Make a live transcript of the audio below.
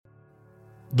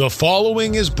The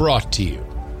following is brought to you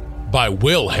by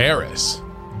Will Harris,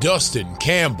 Dustin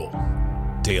Campbell,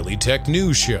 Daily Tech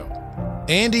News Show,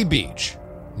 Andy Beach,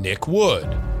 Nick Wood,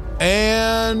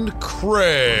 and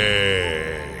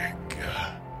Craig.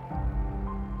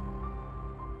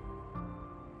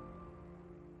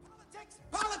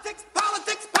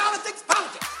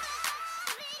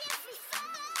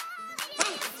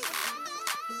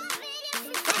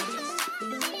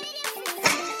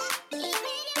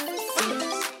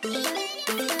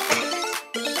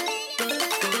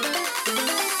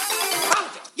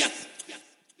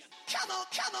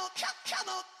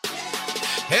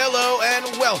 Hello and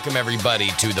welcome everybody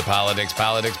to the Politics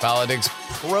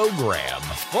program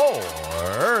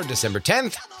for December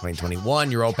 10th,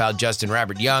 2021. Your old pal Justin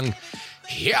Robert Young.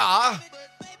 Yeah.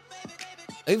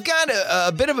 We've got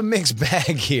a bit of a mixed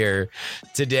bag here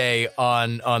today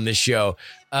on the show.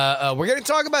 We're going to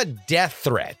talk about death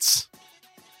threats.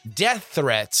 Death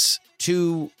threats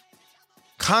to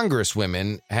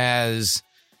congresswomen has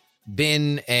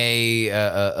been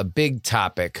a big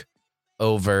topic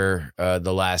over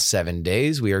the last 7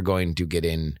 days. We are going to get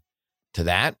into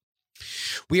that.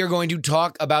 We are going to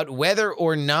talk about whether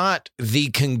or not the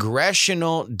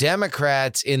congressional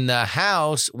Democrats in the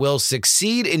House will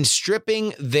succeed in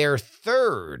stripping their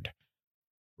third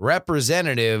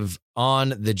representative on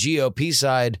the GOP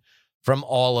side from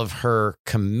all of her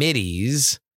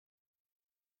committees.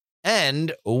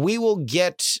 And we will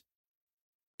get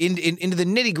into the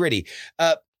nitty gritty.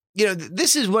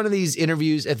 This is one of these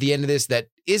interviews at the end of this that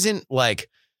isn't like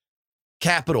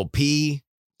capital P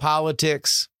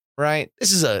politics, right?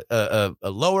 This is a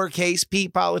lowercase p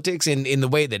politics in the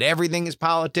way that everything is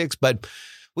politics. But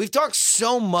we've talked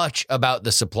so much about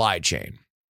the supply chain.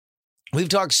 We've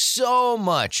talked so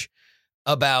much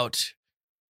about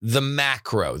the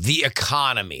macro, the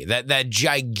economy, that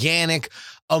gigantic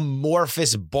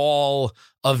amorphous ball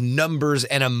of numbers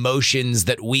and emotions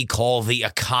that we call the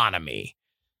economy.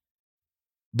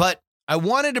 But I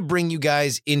wanted to bring you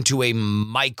guys into a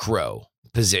micro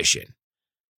position.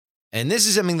 And this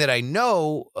is something that I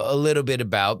know a little bit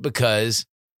about because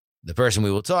the person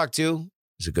we will talk to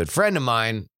is a good friend of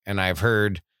mine, and I've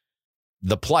heard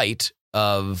the plight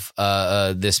of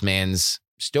this man's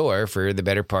store for the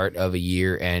better part of a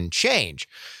year and change.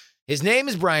 His name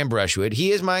is Brian Brushwood.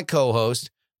 He is my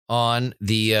co-host on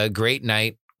the Great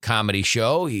Night comedy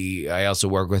show. I also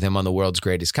work with him on the World's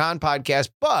Greatest Con podcast,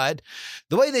 but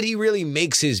the way that he really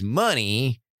makes his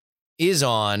money is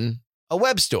on a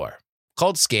web store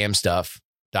called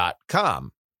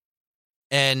scamstuff.com.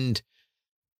 And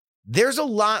there's a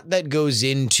lot that goes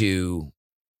into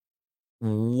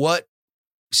what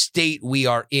state we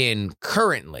are in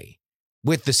currently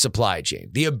with the supply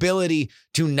chain, the ability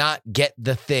to not get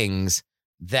the things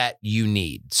that you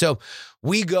need. So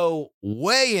we go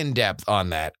way in depth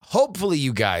on that. Hopefully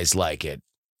you guys like it.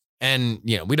 And,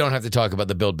 we don't have to talk about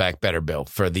the Build Back Better bill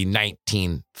for the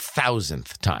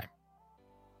 19,000th time.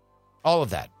 All of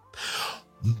that.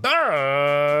 But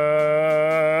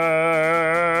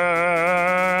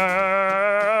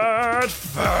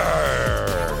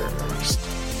first,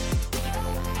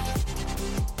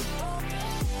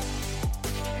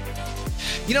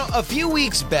 a few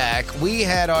weeks back, we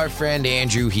had our friend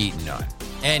Andrew Heaton on,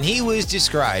 and he was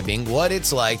describing what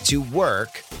it's like to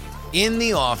work in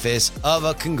the office of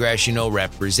a congressional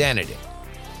representative.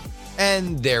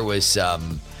 And there was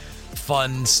some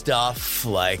fun stuff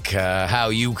like how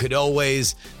you could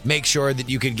always make sure that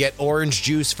you could get orange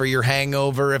juice for your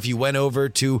hangover if you went over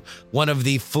to one of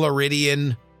the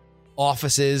Floridian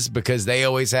offices because they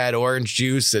always had orange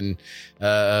juice, and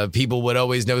people would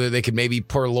always know that they could maybe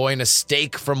purloin a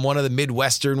steak from one of the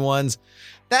Midwestern ones.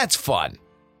 That's fun.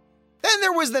 Then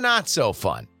there was the not so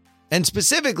fun. And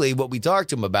specifically what we talked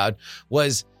to him about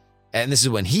was, and this is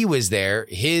when he was there,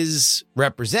 his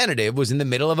representative was in the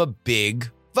middle of a big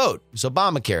vote. It was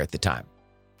Obamacare at the time.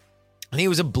 And he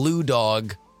was a blue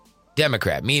dog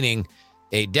Democrat, meaning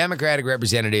a Democratic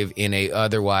representative in a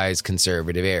otherwise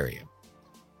conservative area.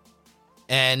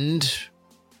 And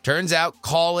turns out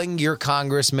calling your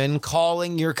congressman,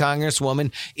 calling your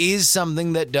congresswoman is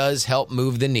something that does help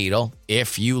move the needle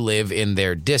if you live in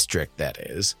their district, that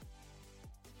is.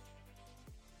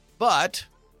 But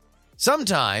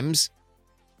sometimes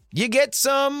you get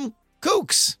some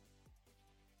kooks.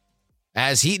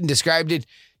 As Heaton described it,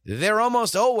 they're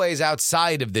almost always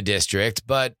outside of the district,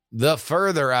 but the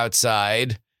further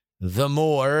outside, the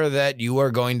more that you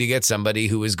are going to get somebody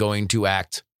who is going to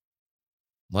act,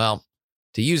 well,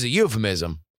 to use a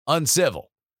euphemism,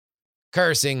 uncivil.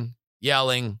 Cursing,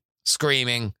 yelling,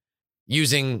 screaming,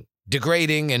 using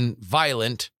degrading and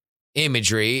violent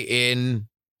imagery in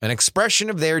an expression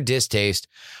of their distaste,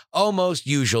 almost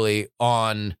usually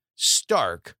on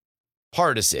stark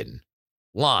partisan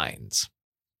lines.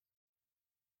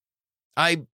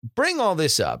 I bring all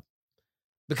this up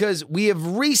because we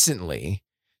have recently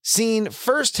seen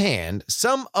firsthand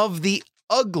some of the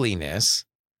ugliness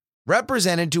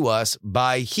represented to us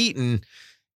by Heaton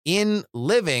in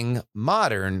living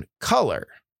modern color.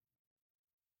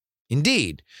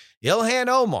 Indeed, Ilhan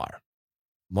Omar,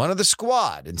 one of the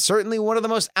squad and certainly one of the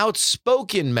most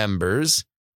outspoken members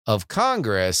of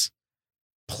Congress,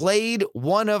 played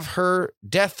one of her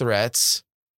death threats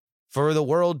for the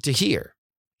world to hear.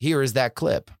 Here is that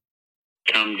clip.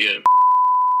 Come get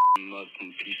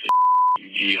Muslim piece of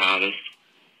you jihadist.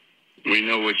 We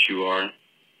know what you are.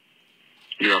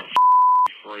 You're a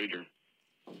traitor.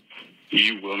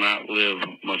 You will not live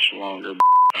much longer.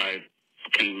 I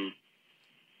can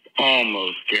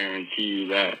almost guarantee you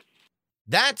that.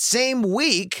 That same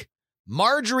week,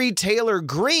 Marjorie Taylor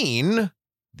Greene,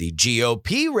 the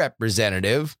GOP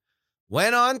representative,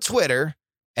 went on Twitter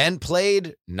and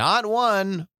played not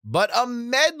one, but a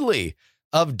medley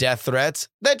of death threats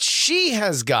that she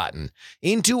has gotten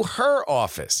into her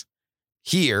office.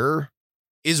 Here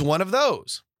is one of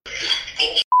those.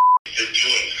 You're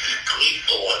doing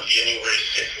gleeful on January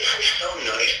 6th. It's so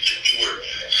nice to do her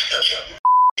such a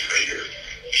traitor.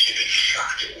 You should be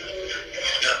shocked.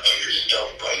 Not by yourself,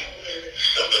 by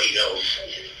somebody else.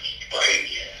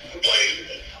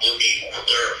 Let me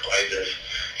clarify this.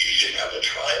 You should have a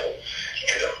trial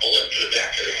and a bullet to the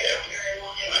back of the head.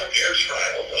 A fair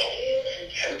trial, though,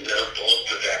 and then a bullet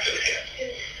to the back of the head.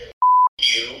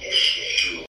 You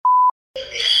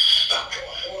suck.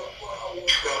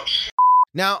 Trump's.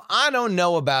 Now, I don't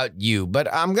know about you,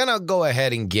 but I'm going to go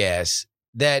ahead and guess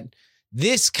that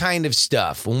this kind of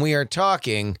stuff, when we are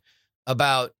talking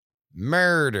about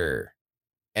murder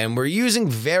and we're using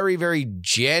very, very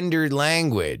gendered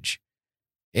language,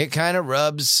 it kind of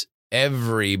rubs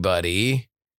everybody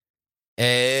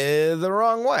the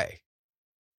wrong way.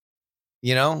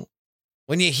 You know,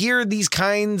 when you hear these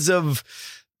kinds of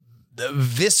the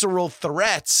visceral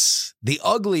threats, the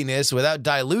ugliness without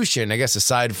dilution, I guess,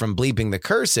 aside from bleeping the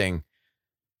cursing,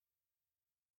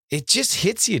 it just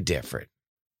hits you different.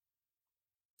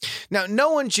 Now,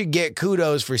 no one should get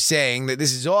kudos for saying that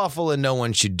this is awful and no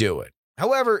one should do it.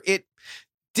 However, it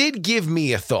did give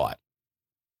me a thought.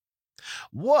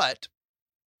 What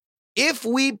if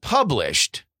we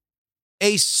published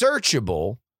a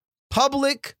searchable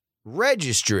public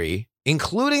registry,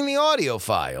 including the audio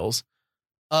files,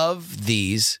 of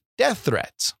these death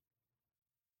threats?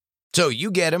 So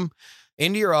you get them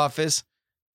into your office,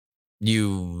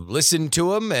 you listen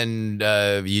to them, and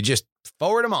you just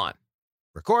forward them on.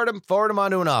 Record them, forward them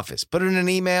onto an office. Put it in an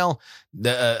email,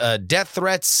 the death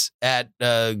threats at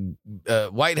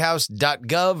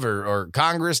whitehouse.gov or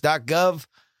congress.gov.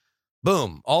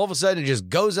 Boom. All of a sudden, it just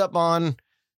goes up on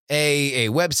a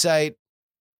website.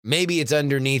 Maybe it's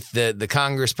underneath the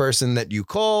congressperson that you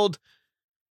called,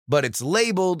 but it's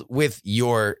labeled with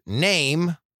your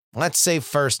name, let's say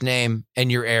first name, and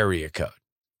your area code.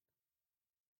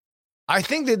 I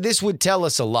think that this would tell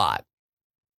us a lot.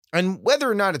 And whether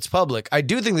or not it's public, I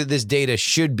do think that this data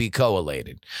should be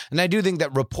collated. And I do think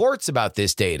that reports about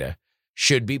this data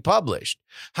should be published.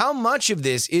 How much of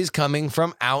this is coming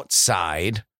from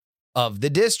outside of the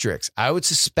districts? I would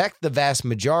suspect the vast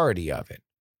majority of it.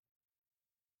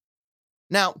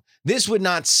 Now, this would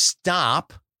not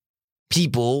stop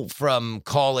people from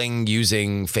calling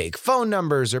using fake phone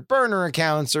numbers or burner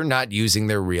accounts or not using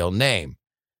their real name.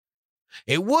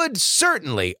 It would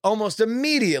certainly almost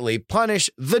immediately punish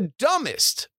the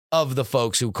dumbest of the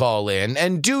folks who call in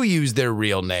and do use their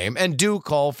real name and do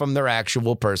call from their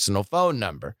actual personal phone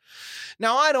number.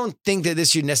 Now, I don't think that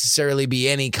this should necessarily be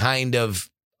any kind of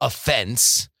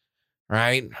offense,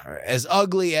 right? As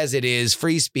ugly as it is,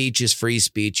 free speech is free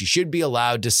speech. You should be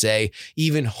allowed to say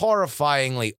even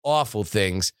horrifyingly awful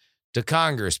things to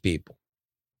Congress people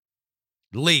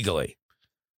legally.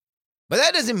 But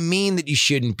that doesn't mean that you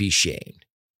shouldn't be shamed.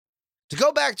 To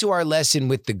go back to our lesson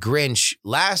with the Grinch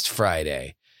last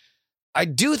Friday, I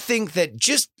do think that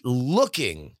just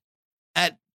looking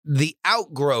at the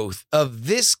outgrowth of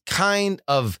this kind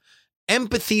of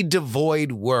empathy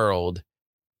devoid world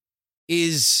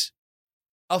is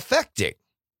affecting.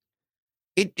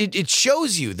 It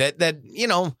shows you that you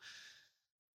know,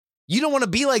 you don't want to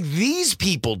be like these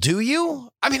people, do you?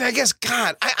 I mean, I guess,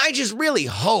 God, I just really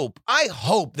hope, I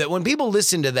hope that when people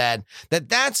listen to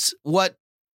that's what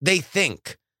they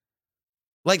think.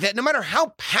 Like that, no matter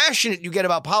how passionate you get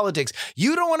about politics,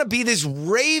 you don't want to be this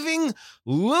raving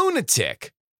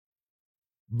lunatic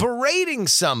berating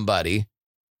somebody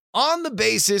on the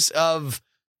basis of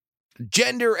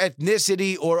gender,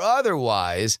 ethnicity, or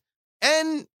otherwise,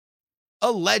 and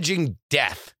alleging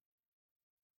death,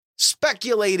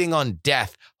 speculating on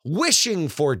death, wishing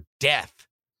for death,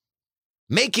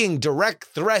 making direct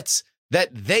threats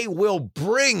that they will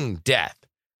bring death.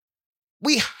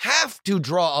 We have to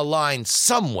draw a line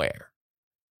somewhere.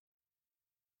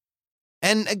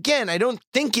 And again, I don't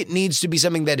think it needs to be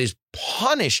something that is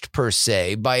punished per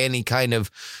se by any kind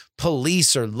of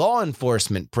police or law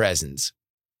enforcement presence.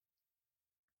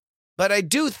 But I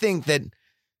do think that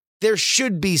there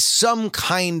should be some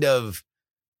kind of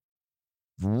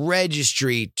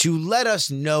registry to let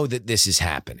us know that this is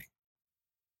happening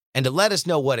and to let us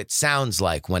know what it sounds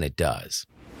like when it does.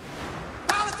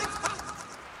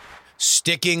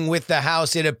 Sticking with the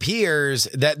House, it appears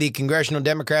that the congressional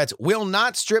Democrats will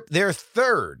not strip their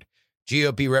third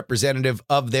GOP representative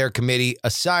of their committee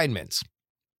assignments.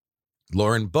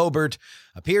 Lauren Boebert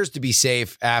appears to be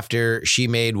safe after she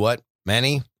made what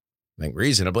many, I think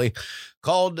reasonably,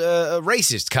 called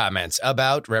racist comments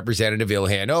about Representative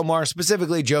Ilhan Omar,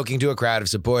 specifically joking to a crowd of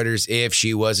supporters if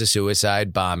she was a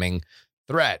suicide bombing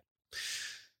threat.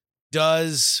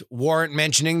 Does warrant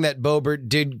mentioning that Boebert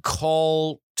did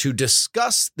call to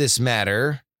discuss this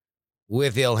matter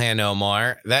with Ilhan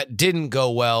Omar. That didn't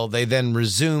go well. They then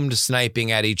resumed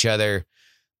sniping at each other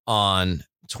on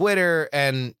Twitter,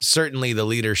 and certainly the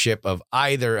leadership of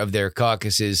either of their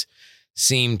caucuses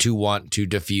seem to want to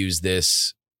diffuse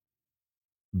this,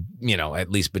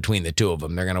 at least between the two of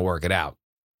them. They're going to work it out.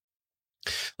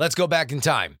 Let's go back in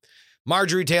time.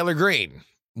 Marjorie Taylor Greene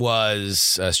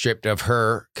was stripped of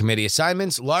her committee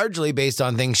assignments, largely based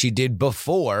on things she did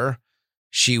before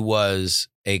she was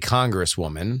a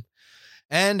congresswoman.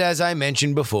 And as I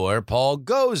mentioned before, Paul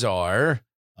Gosar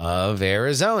of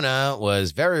Arizona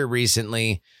was very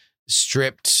recently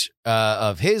stripped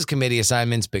of his committee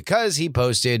assignments because he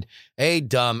posted a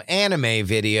dumb anime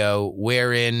video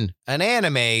wherein an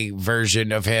anime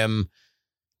version of him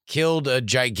killed a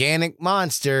gigantic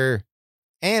monster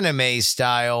anime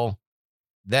style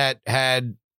that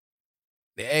had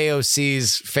the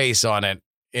AOC's face on it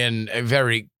in a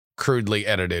very crudely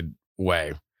edited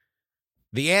way.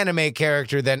 The anime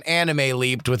character then anime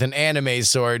leaped with an anime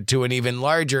sword to an even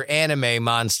larger anime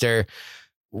monster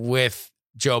with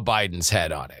Joe Biden's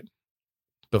head on it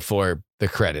before the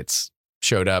credits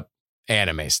showed up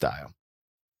anime style.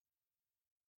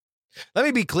 Let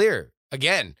me be clear.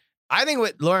 Again, I think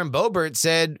what Lauren Boebert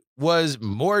said was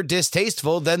more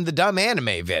distasteful than the dumb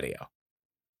anime video.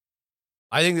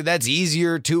 I think that that's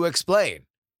easier to explain.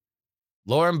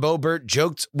 Lauren Boebert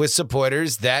joked with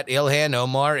supporters that Ilhan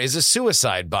Omar is a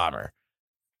suicide bomber.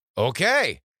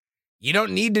 Okay. You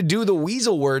don't need to do the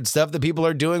weasel word stuff that people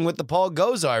are doing with the Paul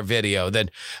Gosar video,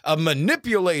 that a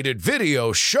manipulated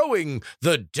video showing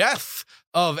the death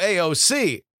of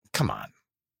AOC. Come on.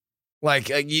 Like,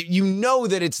 you know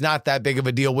that it's not that big of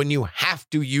a deal when you have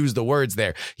to use the words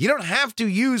there. You don't have to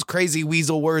use crazy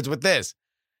weasel words with this.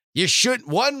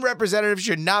 One representative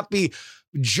should not be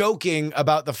joking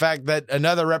about the fact that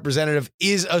another representative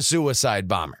is a suicide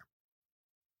bomber.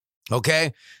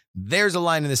 Okay? There's a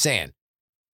line in the sand.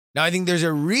 Now, I think there's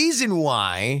a reason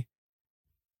why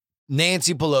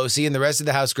Nancy Pelosi and the rest of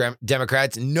the House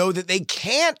Democrats know that they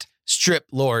can't strip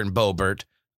Lauren Boebert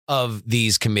of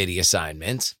these committee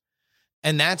assignments.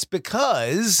 And that's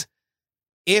because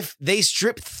if they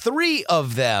strip 3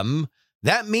 of them,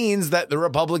 that means that the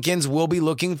Republicans will be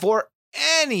looking for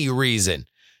any reason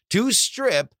to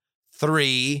strip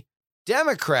 3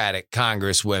 Democratic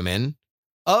congresswomen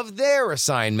of their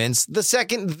assignments the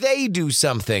second they do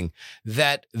something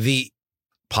that the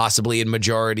possibly in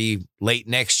majority late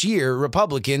next year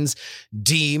Republicans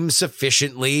deem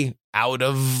sufficiently out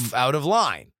of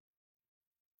line.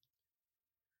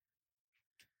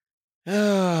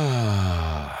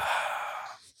 I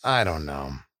don't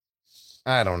know.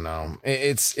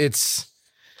 It's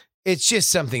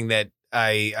just something that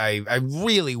I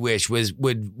really wish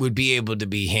would be able to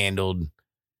be handled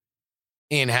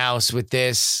in-house with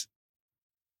this.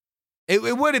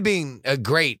 It would have been a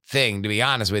great thing, to be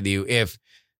honest with you, if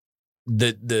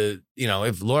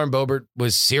if Lauren Boebert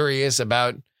was serious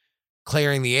about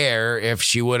clearing the air, if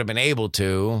she would have been able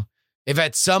to, if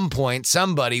at some point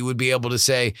somebody would be able to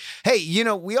say, hey,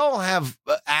 we all have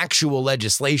actual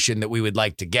legislation that we would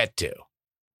like to get to.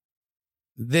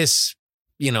 This,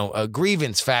 a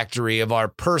grievance factory of our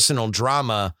personal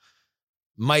drama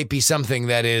might be something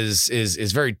that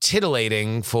is very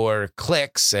titillating for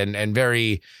clicks and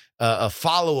very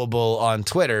followable on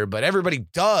Twitter, but everybody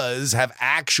does have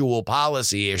actual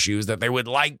policy issues that they would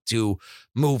like to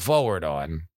move forward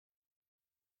on.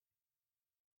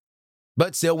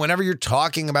 But still, whenever you're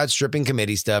talking about stripping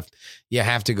committee stuff, you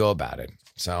have to go about it.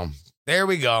 So there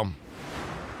we go.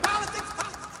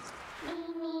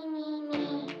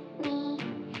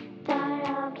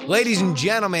 Ladies and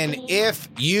gentlemen, if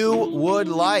you would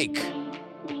like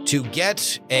to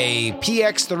get a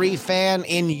PX3 fan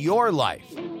in your life,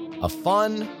 a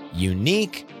fun,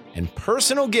 unique, and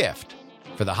personal gift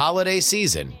for the holiday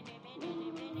season,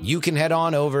 you can head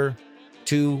on over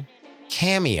to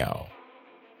Cameo.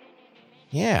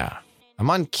 Yeah, I'm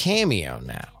on Cameo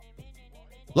now.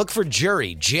 Look for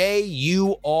Jury, Jury,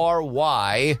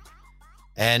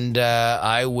 and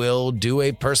I will do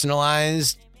a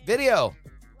personalized video.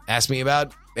 Ask me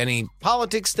about any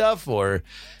politics stuff or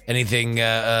anything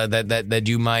that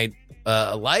you might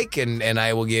like, and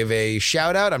I will give a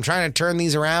shout out. I'm trying to turn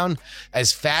these around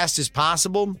as fast as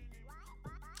possible.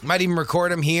 Might even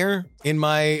record them here in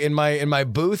my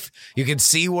booth. You can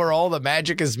see where all the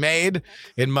magic is made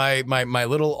in my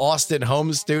little Austin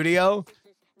home studio.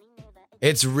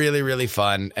 It's really, really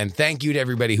fun. And thank you to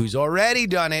everybody who's already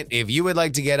done it. If you would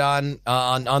like to get on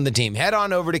the team, head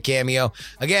on over to Cameo.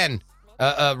 Again,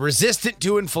 resistant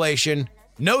to inflation,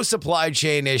 no supply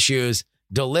chain issues,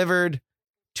 delivered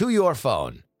to your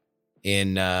phone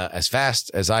in as fast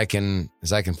as I can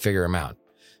figure them out.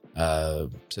 So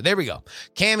there we go.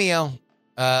 Cameo,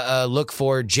 look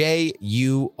for Jury.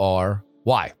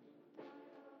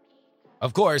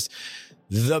 Of course,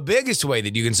 the biggest way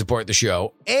that you can support the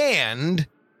show and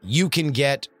you can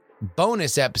get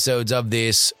bonus episodes of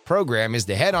this program is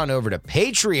to head on over to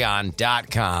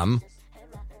patreon.com,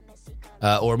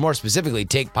 or more specifically,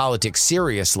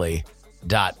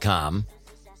 takepoliticsseriously.com.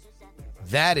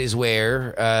 That is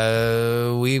where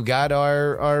we've got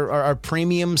our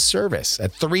premium service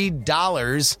at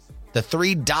 $3. The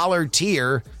 $3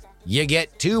 tier, you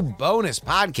get 2 bonus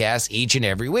podcasts each and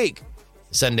every week.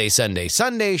 Sunday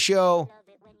show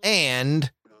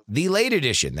and the late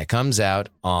edition that comes out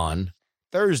on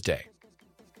Thursday.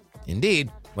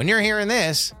 Indeed, when you're hearing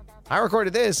this, I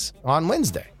recorded this on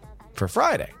Wednesday for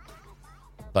Friday.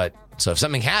 But so if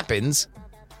something happens,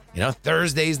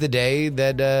 Thursday's the day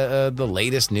that the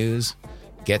latest news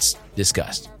gets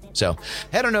discussed. So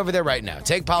head on over there right now.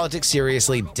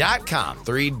 TakePoliticsSeriously.com.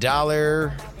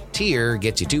 $3 tier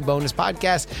gets you 2 bonus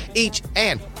podcasts each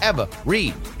and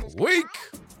every week.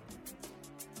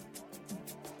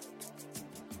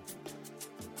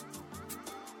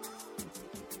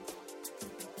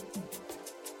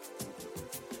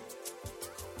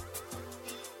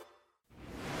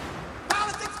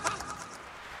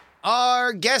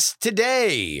 Our guest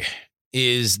today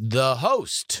is the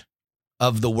host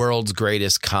of the World's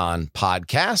Greatest Con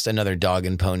podcast, another Dog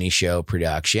and Pony Show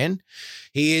production.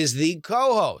 He is the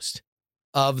co-host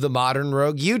of the Modern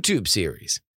Rogue YouTube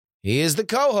series. He is the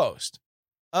co-host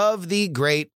of the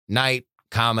Great Night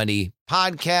Comedy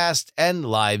podcast and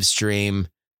live stream.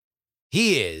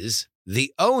 He is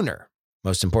the owner,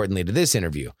 most importantly to this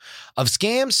interview, of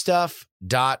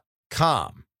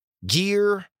scamstuff.com,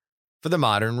 gear for the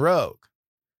modern rogue.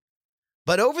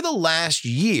 But over the last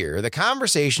year, the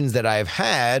conversations that I've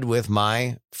had with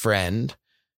my friend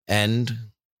and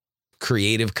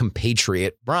creative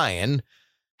compatriot Brian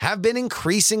have been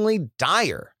increasingly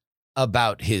dire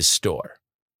about his store.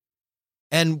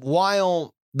 And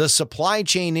while the supply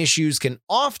chain issues can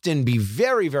often be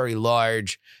very, very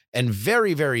large and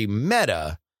very, very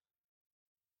meta,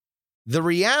 the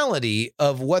reality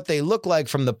of what they look like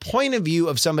from the point of view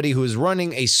of somebody who is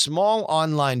running a small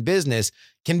online business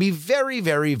can be very,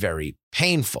 very, very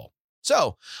painful.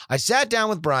 So I sat down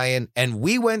with Brian and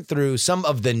we went through some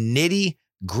of the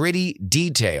nitty-gritty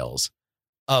details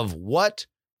of what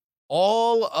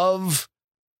all of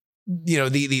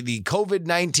the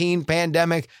COVID-19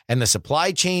 pandemic and the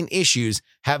supply chain issues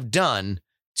have done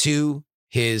to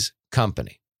his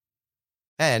company.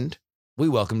 And we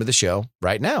welcome to the show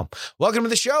right now. Welcome to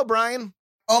the show, Brian.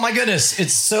 Oh my goodness.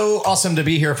 It's so awesome to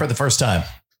be here for the first time.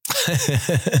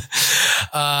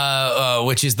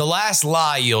 Which is the last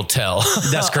lie you'll tell.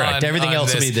 That's correct. Everything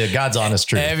else will be the God's honest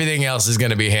truth. Everything else is going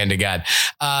to be hand to God.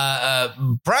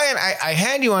 Brian, I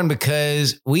had you on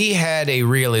because we had a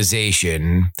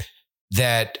realization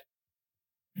that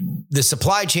the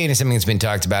supply chain is something that's been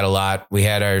talked about a lot. We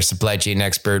had our supply chain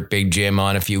expert, Big Jim,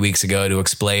 on a few weeks ago to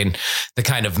explain the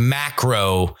kind of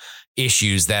macro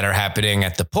issues that are happening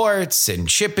at the ports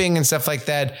and shipping and stuff like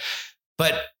that.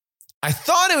 But I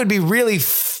thought it would be really,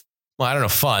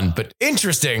 fun, but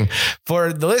interesting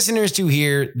for the listeners to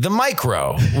hear the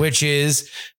micro, which is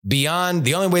beyond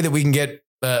the only way that we can get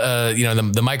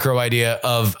the micro idea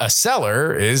of a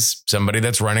seller is somebody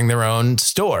that's running their own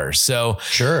store. So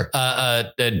sure.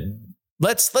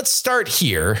 Let's start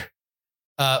here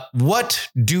What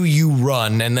do you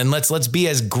run? And then let's be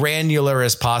as granular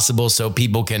as possible so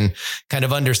people can kind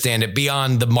of understand it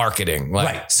beyond the marketing.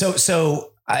 Right.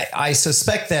 So I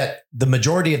suspect that the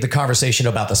majority of the conversation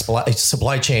about the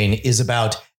supply chain is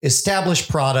about established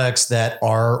products that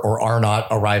are or are not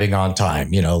arriving on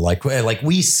time. You know, like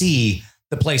we see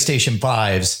the PlayStation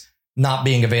 5s not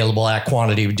being available at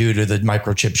quantity due to the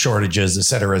microchip shortages, et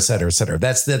cetera, et cetera, et cetera.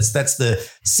 That's the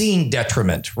seen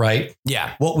detriment, right?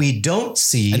 Yeah. What we don't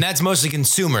see. And that's mostly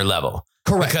consumer level.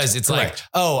 Correct. Because it's like,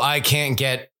 oh, I can't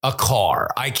get a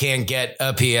car. I can't get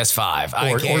a PS5.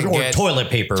 Or toilet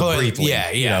paper briefly.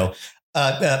 Yeah. You know?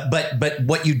 But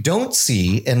what you don't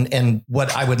see and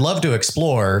what I would love to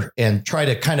explore and try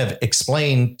to kind of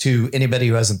explain to anybody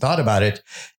who hasn't thought about it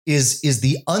is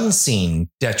the unseen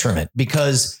detriment,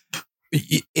 because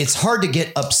it's hard to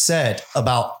get upset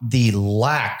about the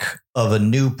lack of a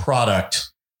new product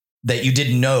that you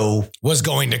didn't know was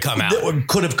going to come out,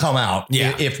 could have come out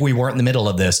if we weren't in the middle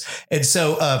of this. And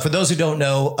so for those who don't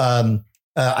know,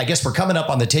 I guess we're coming up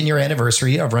on the 10-year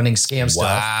anniversary of running Scam Stuff.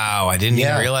 Wow. I didn't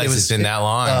even realize it's been that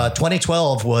long.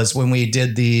 2012 was when we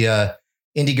did the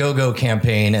Indiegogo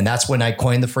campaign. And that's when I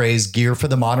coined the phrase gear for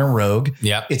the modern rogue.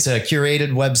 Yep. It's a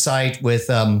curated website with,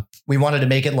 we wanted to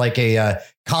make it like a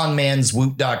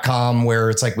conmanswoot.com where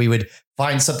it's like we would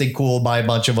find something cool, buy a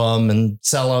bunch of them and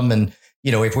sell them. And,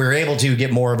 you know, if we were able to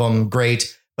get more of them,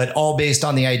 great. But all based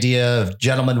on the idea of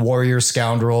gentleman, warrior,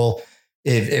 scoundrel,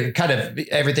 it kind of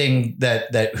everything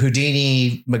that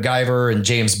Houdini, MacGyver, and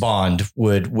James Bond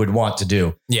would want to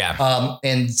do. Yeah.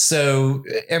 And so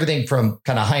everything from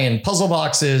kind of high-end puzzle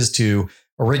boxes to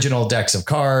original decks of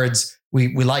cards, we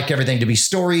like everything to be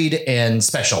storied and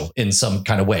special in some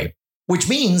kind of way, which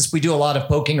means we do a lot of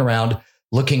poking around,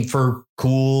 looking for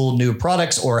cool new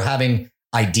products or having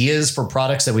ideas for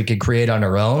products that we could create on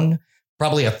our own.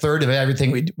 Probably a third of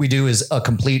everything we do is a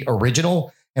complete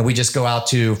original. And we just go out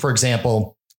to, for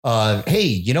example, hey,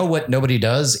 you know what nobody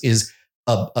does is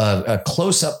a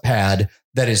close-up pad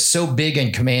that is so big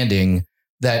and commanding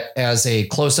that as a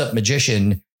close-up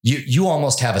magician, you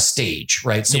almost have a stage,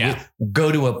 right? So we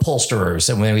go to upholsterers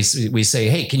and when we say,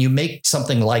 hey, can you make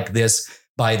something like this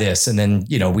by this? And then,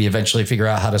 you know, we eventually figure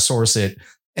out how to source it.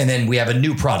 And then we have a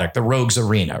new product, the Rogues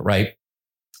Arena, right?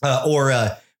 Or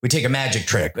we take a magic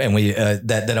trick and we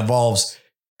that involves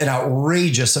an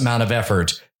outrageous amount of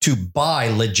effort to buy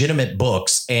legitimate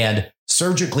books and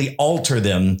surgically alter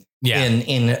them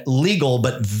in legal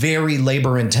but very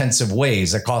labor intensive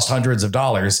ways that cost hundreds of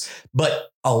dollars, but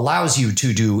allows you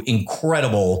to do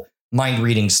incredible mind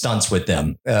reading stunts with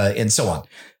them and so on.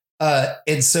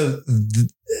 And so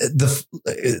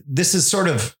this is sort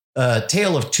of a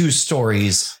tale of two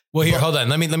stories. Well, here, hold on.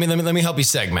 Let me help you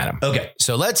segment them. Okay.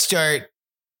 So let's start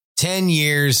 10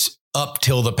 years up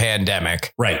till the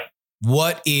pandemic. Right.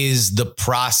 What is the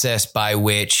process by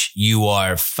which you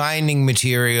are finding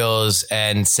materials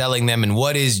and selling them? And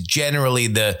what is generally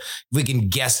we can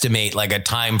guesstimate like a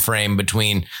time frame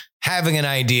between having an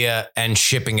idea and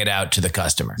shipping it out to the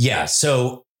customer? Yeah.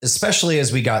 So especially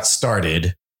as we got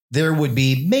started, there would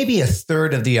be maybe a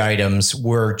third of the items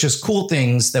were just cool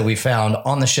things that we found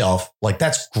on the shelf. Like,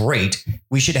 that's great.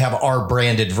 We should have our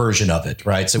branded version of it.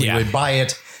 Right. So we would buy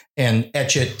it and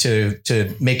etch it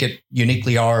to make it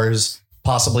uniquely ours,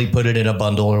 possibly put it in a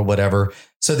bundle or whatever.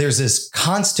 So there's this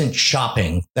constant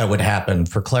shopping that would happen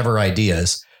for clever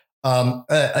ideas. And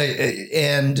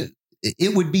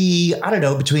it would be, I don't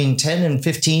know, between 10 and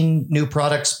 15 new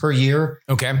products per year.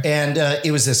 Okay. And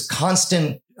it was this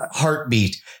constant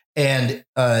heartbeat. And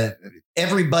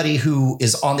everybody who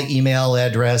is on the email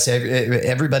address,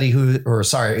 everybody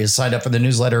is signed up for the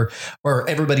newsletter, or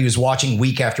everybody who's watching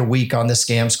week after week on the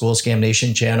Scam School, Scam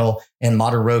Nation channel and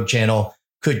Modern Rogue channel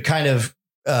could kind of,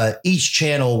 each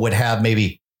channel would have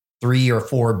maybe 3 or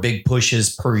 4 big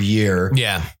pushes per year.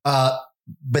 Yeah.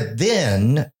 But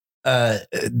then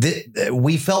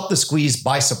we felt the squeeze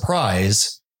by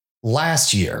surprise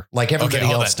last year, like everybody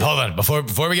else did. Hold on.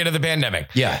 Before we get to the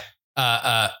pandemic. Yeah.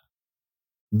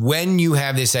 When you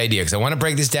have this idea, because I want to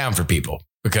break this down for people,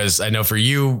 because I know for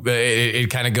you, it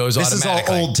kind of goes automatically. This is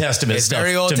all Old Testament stuff. It's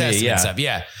very Old Testament stuff.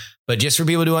 Yeah. But just for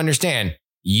people to understand,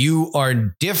 you are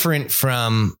different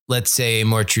from, let's say, a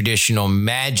more traditional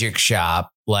magic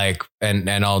shop, like, and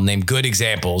I'll name good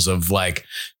examples of like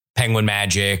Penguin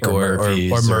Magic or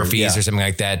Murphy's or something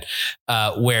like that,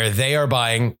 where they are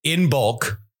buying in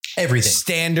bulk Everything.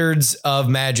 standards of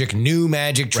magic, new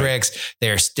magic tricks.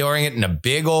 They're storing it in a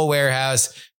big old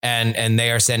warehouse and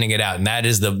they are sending it out. And that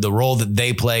is the role that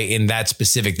they play in that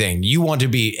specific thing. You want to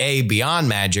be beyond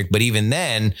magic, but even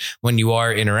then, when you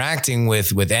are interacting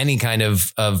with any kind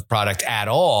of product at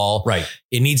all, Right.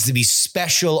 it needs to be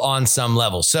special on some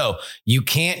level. So you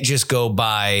can't just go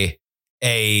buy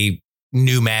a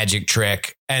new magic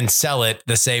trick and sell it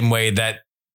the same way that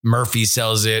Murphy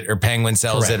sells it or Penguin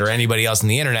sells Correct. it or anybody else on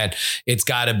the internet. It's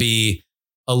got to be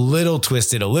a little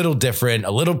twisted, a little different,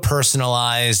 a little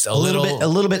personalized, a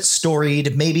little bit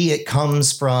storied. Maybe it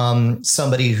comes from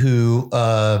somebody who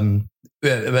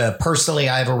personally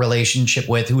I have a relationship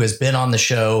with, who has been on the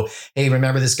show. Hey,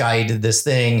 remember this guy who did this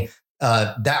thing?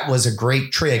 That was a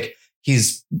great trick.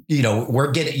 He's,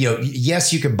 we're getting,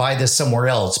 yes, you could buy this somewhere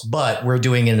else, but we're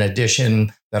doing an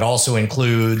edition that also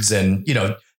includes, and,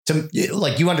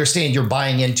 you understand you're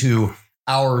buying into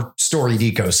our storied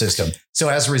ecosystem. So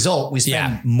as a result, we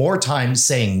spend more time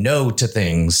saying no to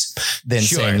things than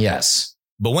saying yes.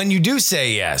 But when you do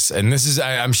say yes, and this is,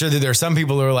 I'm sure that there are some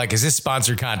people who are like, is this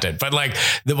sponsored content? But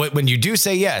when you do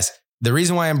say yes, the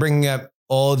reason why I'm bringing up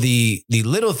all the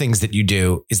little things that you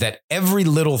do is that every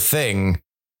little thing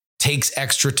takes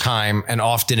extra time and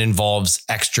often involves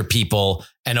extra people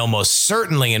and almost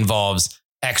certainly involves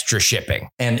extra shipping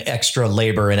and extra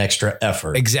labor and extra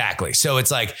effort. Exactly. So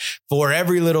it's like for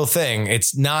every little thing,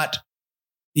 it's not,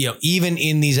 even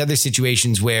in these other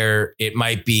situations where it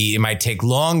might take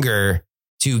longer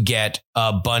to get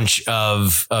a bunch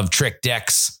of trick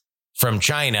decks from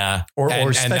China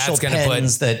or special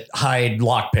pens that hide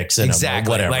lockpicks in them or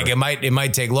whatever. Like it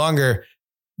might take longer.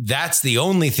 That's the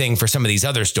only thing for some of these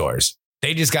other stores.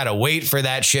 They just got to wait for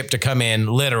that ship to come in.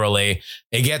 Literally,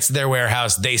 it gets to their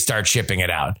warehouse. They start shipping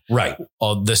it out. Right.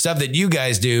 All the stuff that you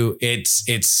guys do,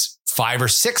 it's 5 or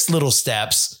 6 little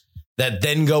steps that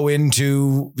then go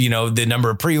into, the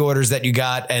number of pre-orders that you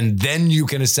got, and then you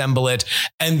can assemble it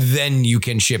and then you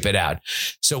can ship it out.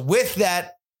 So with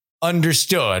that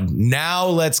understood, now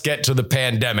let's get to the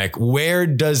pandemic. Where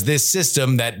does this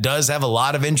system that does have a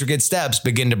lot of intricate steps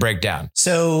begin to break down?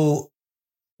 So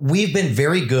we've been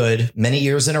very good many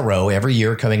years in a row, every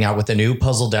year coming out with a new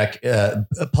puzzle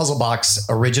box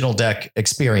original deck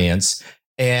experience.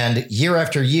 And year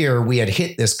after year, we had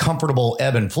hit this comfortable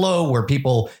ebb and flow where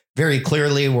people very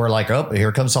clearly were like, oh,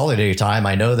 here comes holiday time.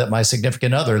 I know that my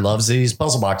significant other loves these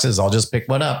puzzle boxes. I'll just pick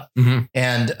one up. Mm-hmm.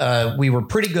 And we were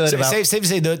pretty good about... Safe to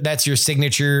say that's your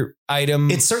signature item?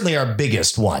 It's certainly our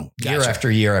biggest one, year after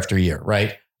year after year,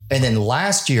 right? And then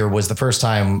last year was the first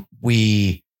time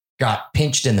we got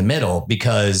pinched in the middle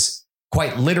because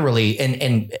quite literally,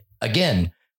 and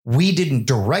again, we didn't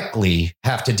directly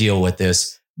have to deal with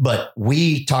this, but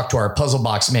we talked to our puzzle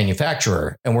box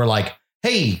manufacturer and we're like,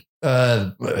 hey,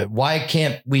 why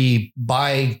can't we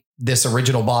buy this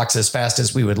original box as fast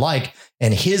as we would like?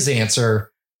 And his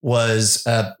answer was,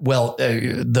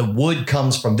 the wood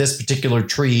comes from this particular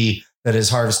tree that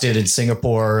is harvested in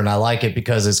Singapore. And I like it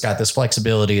because it's got this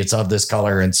flexibility. It's of this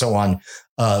color and so on.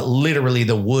 Literally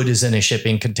the wood is in a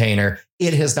shipping container.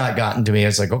 It has not gotten to me.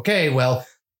 It's like, okay, well, as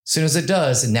soon as it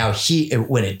does. And now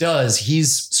when it does,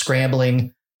 he's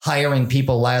scrambling, hiring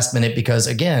people last minute, because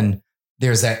again,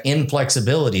 there's that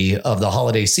inflexibility of the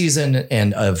holiday season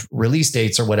and of release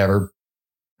dates or whatever.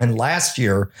 And last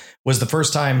year was the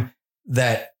first time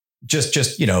that just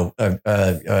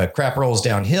crap rolls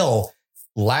downhill.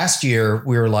 Last year,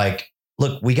 we were like,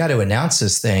 look, we got to announce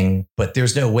this thing, but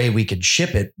there's no way we could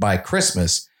ship it by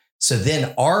Christmas. So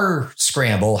then our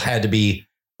scramble had to be,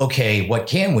 okay, what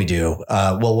can we do?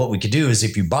 Well, what we could do is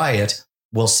if you buy it,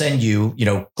 we'll send you,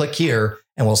 click here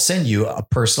and we'll send you a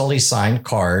personally signed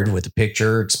card with a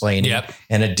picture explaining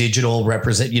and a digital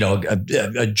represent,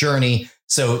 a journey.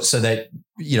 So that,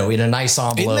 in a nice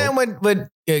envelope. Isn't that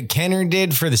what Kenner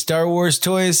did for the Star Wars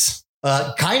toys?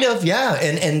 Kind of, yeah.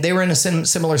 And they were in a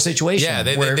similar situation. Yeah,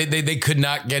 they could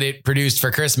not get it produced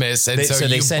for Christmas. And so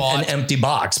they sent an empty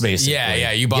box, basically.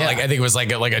 Yeah. You bought I think it was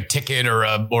like a ticket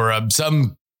or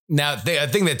some now a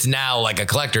thing that's now like a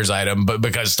collector's item, but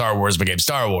because Star Wars became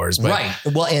Star Wars. But. Right.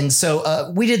 Well, and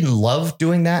so we didn't love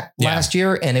doing that last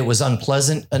year, and it was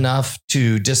unpleasant enough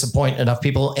to disappoint enough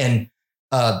people. And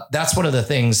that's one of the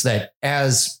things that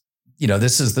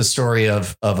this is the story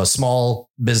of a small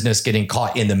business getting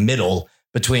caught in the middle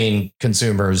between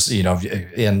consumers, and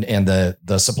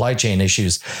the supply chain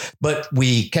issues. But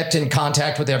we kept in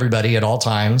contact with everybody at all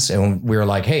times. And we were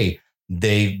like, hey,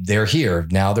 they're here.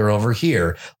 Now they're over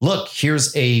here. Look,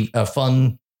 here's a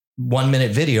fun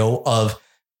 1-minute video of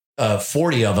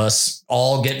 40 of us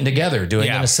all getting together doing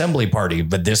an assembly party,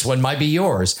 but this one might be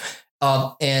yours.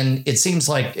 And it seems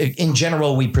like in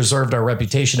general, we preserved our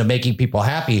reputation of making people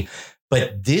happy.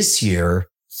 But this year,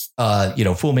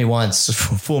 fool me once,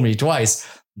 fool me twice.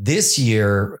 This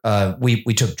year,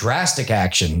 we took drastic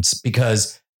actions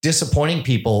because disappointing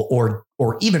people or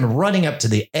even running up to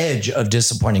the edge of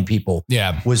disappointing people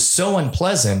was so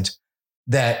unpleasant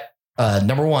that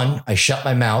number one, I shut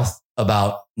my mouth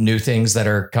about new things that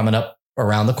are coming up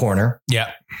around the corner.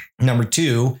 Yeah. Number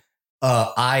two,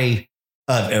 everybody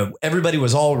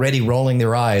was already rolling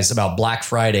their eyes about Black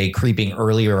Friday creeping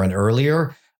earlier and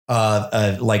earlier,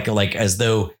 like as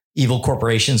though evil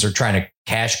corporations are trying to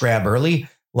cash grab early.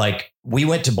 Like we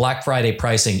went to Black Friday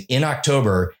pricing in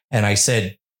October, and I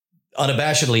said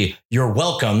unabashedly, "You're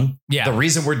welcome." Yeah. The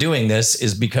reason we're doing this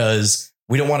is because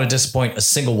we don't want to disappoint a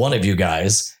single one of you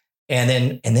guys.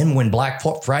 And then when Black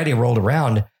Friday rolled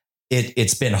around,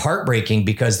 it's been heartbreaking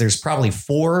because there's probably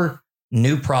 4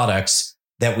 new products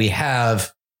that we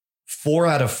have 4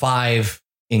 out of 5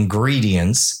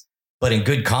 ingredients, but in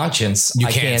good conscience,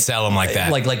 I can't sell them like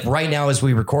that. Like right now, as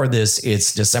we record this,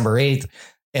 it's December 8th.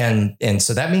 And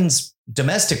so that means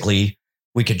domestically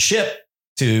we could ship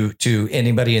to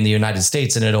anybody in the United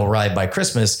States and it'll arrive by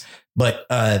Christmas. But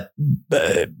as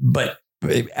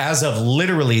of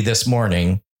literally this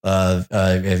morning,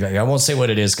 I won't say what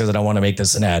it is because I don't want to make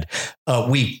this an ad.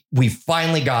 We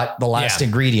finally got the last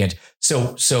ingredient.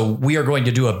 So we are going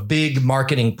to do a big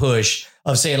marketing push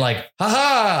of saying like,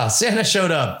 haha, Santa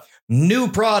showed up.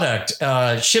 New product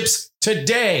ships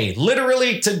today,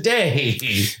 literally today.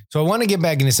 So I want to get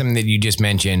back into something that you just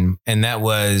mentioned, and that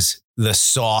was the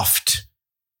soft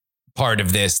part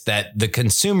of this that the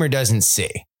consumer doesn't see.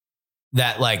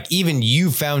 That like even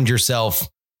you found yourself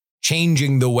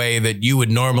changing the way that you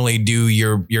would normally do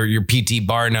your PT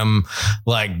Barnum.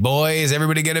 Like, boy, is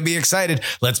everybody going to be excited?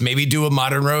 Let's maybe do a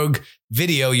Modern Rogue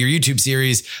video, your YouTube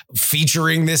series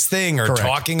featuring this thing or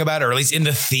talking about it, or at least in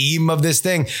the theme of this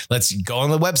thing. Let's go on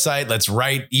the website. Let's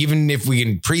write, even if we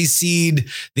can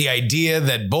precede the idea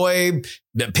that, boy,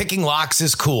 that picking locks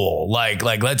is cool. Like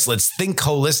let's think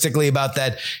holistically about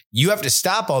that. You have to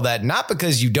stop all that, not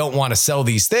because you don't want to sell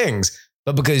these things,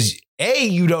 but because A,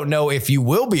 you don't know if you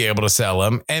will be able to sell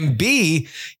them, and B,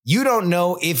 you don't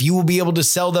know if you will be able to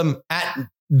sell them at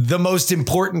the most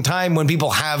important time when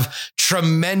people have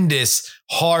tremendous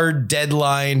hard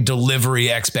deadline delivery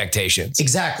expectations.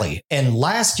 Exactly. And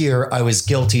last year I was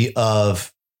guilty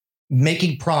of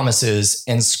making promises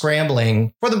and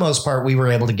scrambling. For the most part, we were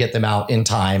able to get them out in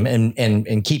time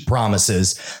and keep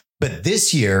promises. But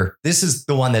this year, this is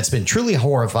the one that's been truly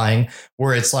horrifying,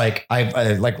 where it's like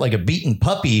I've like a beaten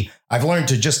puppy. I've learned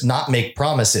to just not make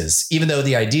promises, even though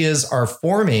the ideas are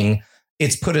forming.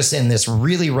 It's put us in this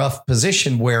really rough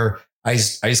position where I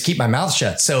just keep my mouth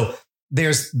shut. So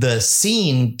there's the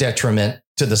seen detriment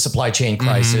to the supply chain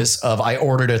crisis of I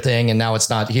ordered a thing and now it's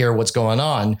not here. What's going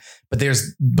on? But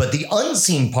the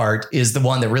unseen part is the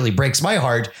one that really breaks my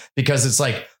heart, because it's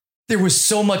like, there was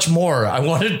so much more I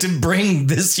wanted to bring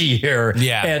this year.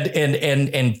 Yeah.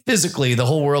 And physically the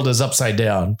whole world is upside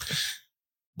down.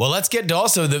 Well, let's get to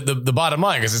also the bottom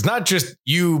line, because it's not just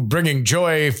you bringing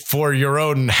joy for your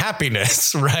own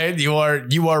happiness, right? You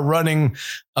are running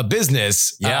a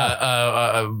business.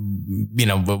 Yeah.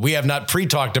 But we have not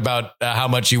pre-talked about how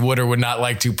much you would or would not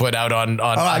like to put out on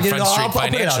Front Street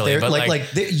financially. But like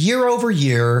year over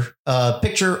year,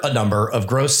 picture a number of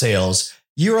gross sales.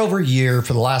 Year over year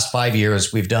for the last 5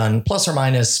 years, we've done plus or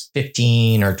minus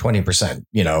 15 or 20%.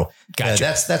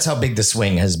 Gotcha. That's how big the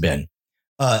swing has been.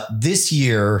 This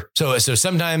year. So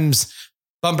sometimes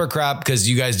bumper crop, because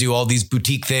you guys do all these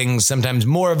boutique things. Sometimes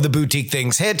more of the boutique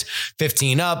things hit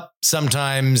 15 up.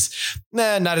 Sometimes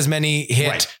not as many hit,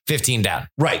 right. 15 down.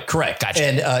 Right. Correct. Gotcha.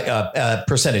 And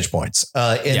percentage points.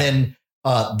 Then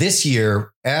this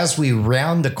year, as we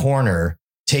round the corner,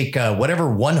 take whatever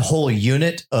one whole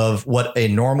unit of what a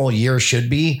normal year should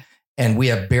be, and we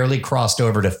have barely crossed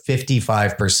over to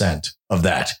 55% of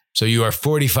that. So you are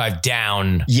 45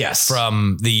 down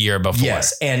from the year before.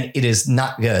 Yes. And it is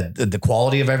not good. The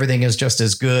quality of everything is just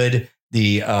as good.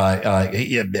 The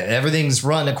everything's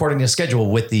run according to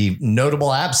schedule, with the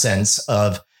notable absence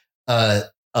of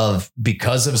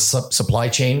because of supply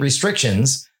chain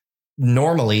restrictions.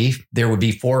 Normally there would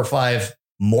be 4 or 5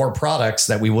 more products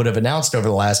that we would have announced over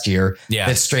the last year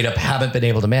that straight up haven't been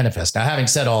able to manifest. Now, having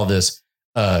said all of this,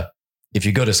 if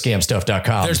you go to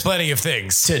scamstuff.com, There's plenty of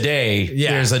things. today,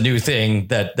 there's a new thing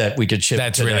that we could ship.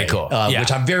 That's today, really cool.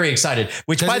 Which I'm very excited.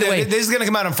 Which, by the way, this is going to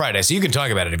come out on Friday, so you can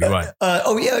talk about it if you want.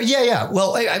 yeah.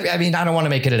 Well, I mean, I don't want to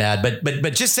make it an ad,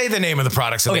 but Just say the name of the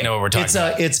product so they know what we're talking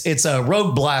about. It's a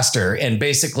Rogue Blaster, and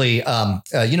basically,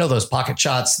 you know those pocket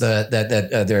shots that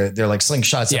they're like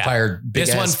slingshots that fire.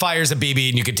 This one fires a BB,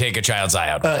 and you can take a child's eye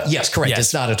out. Yes, correct. Yes.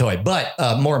 It's not a toy, but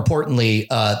more importantly,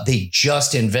 they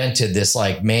just invented this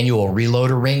like manual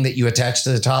reloader ring that you attach to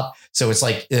the top. So it's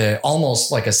like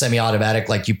almost like a semi-automatic,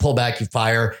 like you pull back, you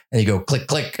fire, and you go click,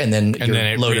 click, and then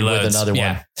you're loaded with another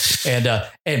one.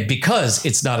 And because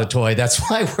it's not a toy, that's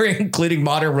why we're including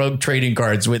Modern Rogue trading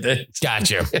cards with it.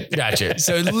 Gotcha.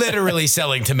 So literally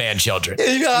selling to man children.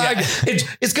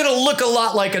 It's going to look a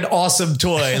lot like an awesome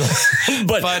toy,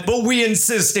 but we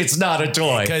insist it's not a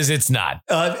toy. Because it's not.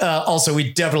 Also,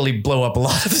 we definitely blow up a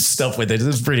lot of the stuff with it.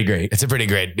 It's pretty great. It's a pretty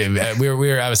great.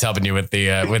 I was helping you with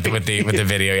the with the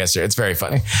video yesterday. It's very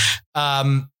funny.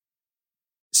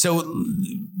 So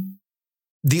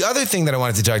the other thing that I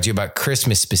wanted to talk to you about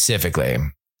Christmas specifically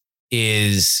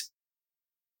is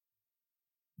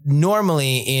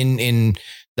normally in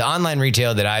the online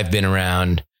retail that I've been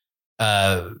around,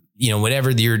 whenever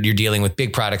you're dealing with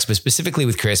big products, but specifically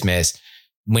with Christmas,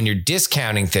 when you're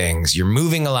discounting things, you're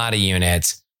moving a lot of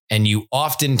units, and you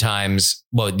oftentimes,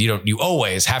 you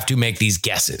always have to make these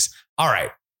guesses. All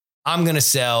right, I'm going to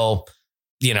sell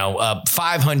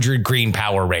 500 Green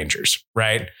Power Rangers,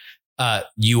 right?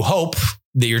 You hope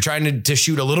that you're trying to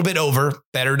shoot a little bit over.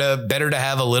 Better to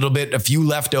have a few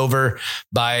left over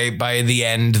by the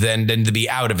end than to be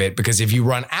out of it. Because if you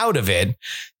run out of it,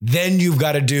 then you've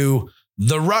got to do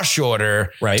the rush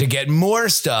order to get more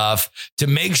stuff, to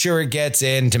make sure it gets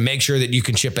in, to make sure that you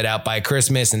can ship it out by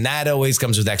Christmas. And that always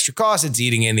comes with extra costs. It's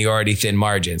eating in the already thin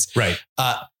margins. Right.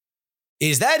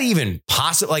 Is that even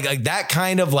possible? Like that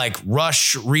kind of like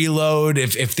rush reload?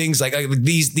 If things like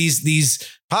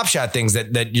these Pop Shot things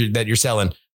that you're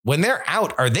selling, when they're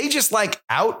out, are they just like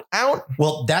out?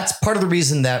 Well, that's part of the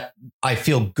reason that I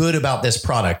feel good about this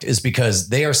product is because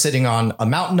they are sitting on a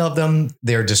mountain of them.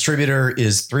 Their distributor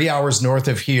is 3 hours north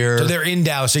of here. So they're in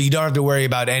Dow, so you don't have to worry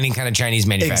about any kind of Chinese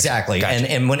manufacturing. Exactly. Gotcha.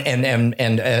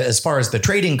 And as far as the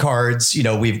trading cards,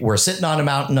 we're sitting on a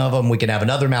mountain of them. We can have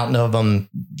another mountain of them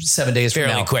 7 days from now.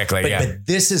 Fairly quickly, but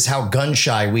this is how gun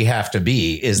shy we have to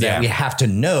be, is that we have to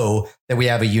know that we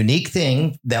have a unique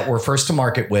thing that we're first to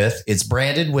market with. It's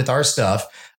branded with our stuff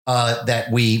that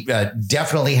we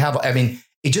definitely have. I mean,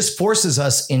 it just forces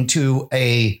us into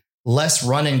a less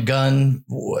run and gun,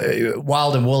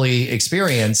 wild and woolly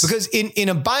experience. Because in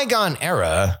a bygone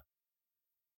era,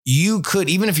 you could,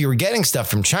 even if you were getting stuff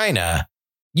from China,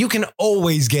 you can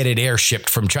always get it airshipped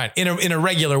from China in a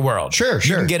regular world. Sure.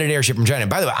 You can get it airshipped from China.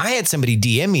 By the way, I had somebody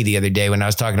DM me the other day when I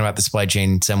was talking about the supply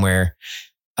chain somewhere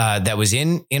that was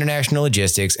in international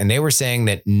logistics. And they were saying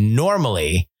that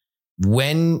normally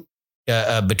when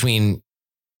between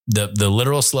the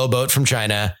literal slow boat from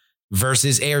China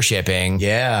versus air shipping,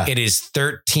 it is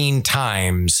 13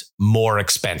 times more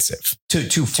expensive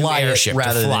to fly it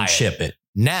rather than ship it.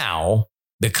 Now,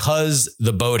 because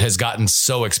the boat has gotten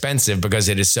so expensive because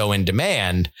it is so in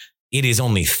demand, it is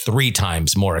only 3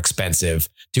 times more expensive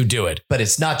to do it. But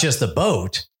it's not just the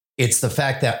boat. It's the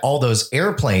fact that all those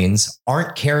airplanes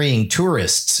aren't carrying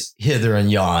tourists hither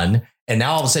and yon. And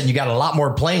now all of a sudden you got a lot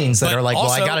more planes that are like,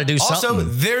 I got to do something. Also,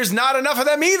 there's not enough of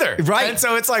them either. Right. And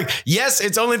so it's like, yes,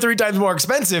 it's only 3 times more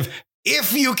expensive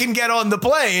if you can get on the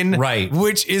plane, right?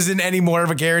 Which isn't any more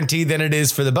of a guarantee than it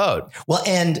is for the boat. Well,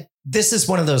 and this is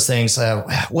one of those things.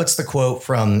 What's the quote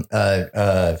from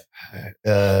Maya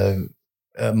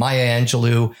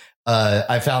Angelou?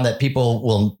 I found that people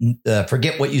will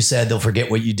forget what you said. They'll forget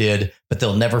what you did, but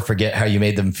they'll never forget how you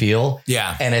made them feel.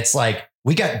 Yeah. And it's like,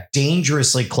 we got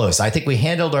dangerously close. I think we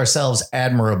handled ourselves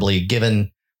admirably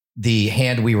given the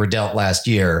hand we were dealt last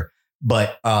year.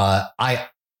 But I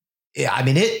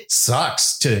mean, it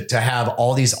sucks to have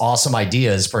all these awesome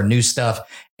ideas for new stuff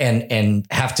and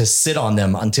have to sit on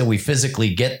them until we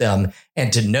physically get them,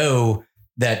 and to know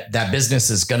that business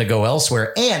is going to go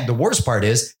elsewhere. And the worst part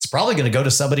is it's probably going to go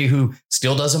to somebody who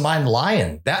still doesn't mind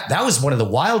lying. That was one of the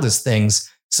wildest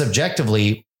things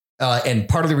subjectively. And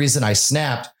part of the reason I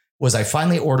snapped was I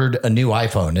finally ordered a new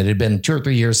iPhone. It had been 2 or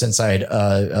 3 years since I had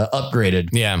upgraded.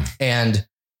 Yeah. And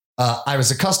I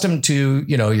was accustomed to,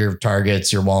 your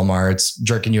Targets, your Walmarts,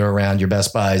 jerking you around, your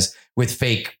Best Buys with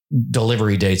fake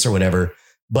delivery dates or whatever.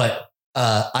 But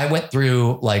I went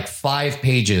through like 5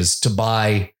 pages to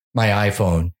buy my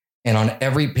iPhone. And on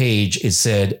every page, it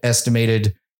said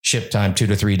estimated ship time 2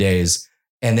 to 3 days.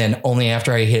 And then only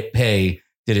after I hit pay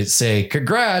did it say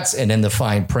congrats and in the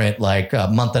fine print like a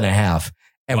month and a half.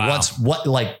 And Wow.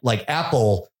 once like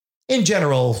Apple in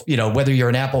general, whether you're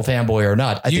an Apple fanboy or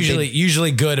not, I think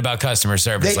Usually good about customer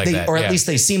service like that. or at least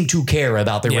they seem to care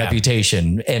about their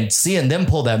reputation. And seeing them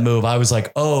pull that move, I was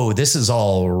like, oh, this is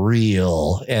all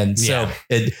real. And so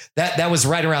that was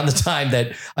right around the time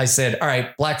that I said, all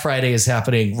right, Black Friday is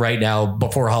happening right now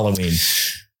before Halloween.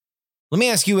 Let me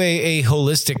ask you a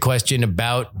holistic question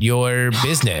about your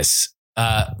business.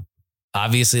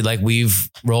 Obviously, like we've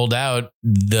rolled out,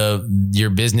 your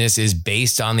business is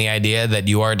based on the idea that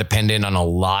you are dependent on a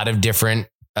lot of different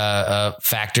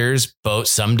factors, both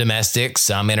some domestic,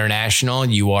 some international.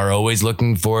 You are always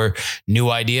looking for new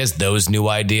ideas. Those new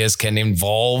ideas can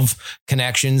involve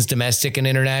connections, domestic and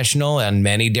international, on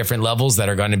many different levels that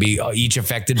are going to be each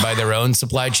affected by their own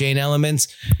supply chain elements.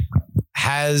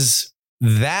 Has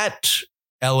that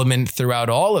element throughout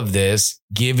all of this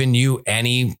given you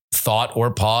any thought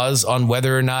or pause on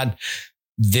whether or not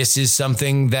this is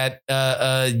something that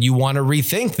you want to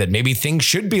rethink, that maybe things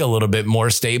should be a little bit more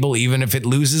stable, even if it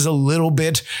loses a little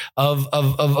bit of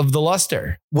the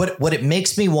luster? What it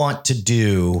makes me want to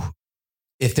do,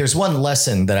 if there's one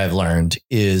lesson that I've learned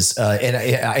is, and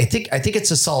I think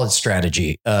it's a solid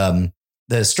strategy. The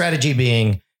strategy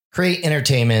being create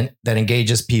entertainment that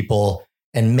engages people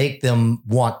and make them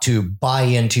want to buy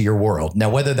into your world. Now,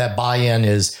 whether that buy-in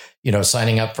is,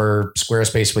 signing up for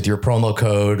Squarespace with your promo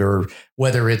code, or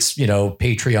whether it's,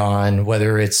 Patreon,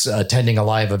 whether it's attending a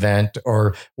live event,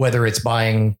 or whether it's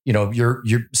buying, your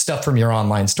stuff from your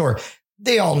online store,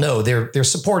 they all know they're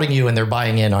supporting you and they're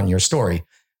buying in on your story.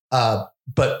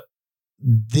 But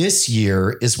this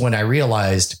year is when I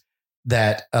realized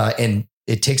that, and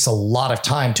it takes a lot of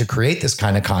time to create this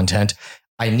kind of content,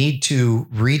 I need to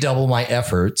redouble my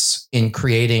efforts in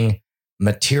creating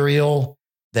material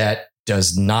that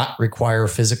does not require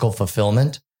physical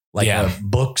fulfillment, like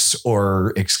books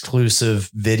or exclusive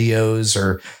videos,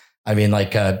 or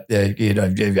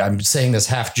I'm saying this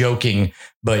half joking,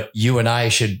 but you and I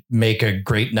should make a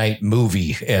great night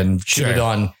movie and shoot it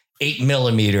on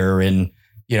 8mm and,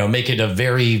 make it a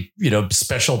very,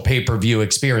 special pay-per-view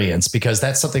experience, because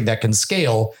that's something that can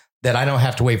scale that I don't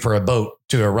have to wait for a boat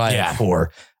to arrive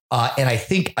for. And I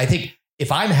think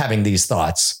if I'm having these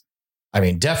thoughts,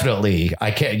 definitely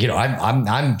I can't,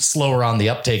 I'm slower on the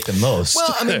uptake than most.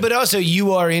 Well, but also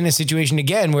you are in a situation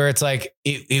again where it's like,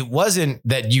 it wasn't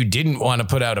that you didn't want to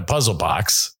put out a puzzle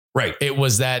box. Right. It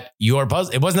was that it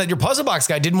wasn't that your puzzle box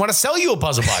guy didn't want to sell you a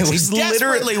puzzle box. He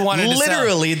desperately wanted to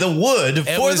sell. The wood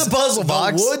for the puzzle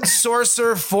box. The wood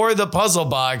sourcer for the puzzle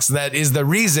box. That is the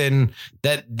reason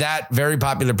that very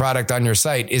popular product on your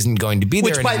site isn't going to be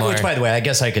there anymore. Which, by the way, I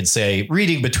guess I could say,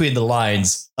 reading between the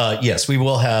lines, yes, we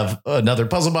will have another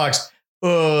puzzle box.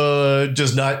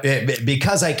 Just not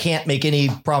because I can't make any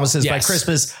promises by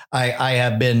Christmas. I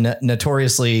have been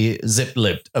notoriously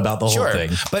zip-lipped about the whole thing.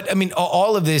 But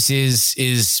all of this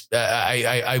is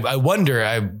I wonder.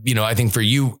 I think for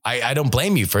you, I don't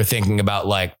blame you for thinking about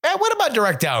like, what about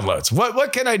direct downloads?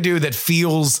 What can I do that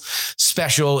feels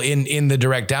special in the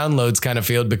direct downloads kind of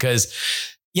field? Because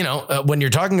when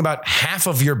you're talking about half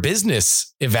of your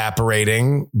business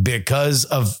evaporating because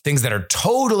of things that are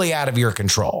totally out of your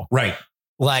control, right?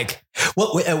 Like,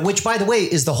 which, by the way,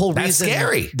 is the whole reason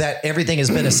that everything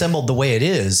has been assembled the way it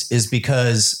is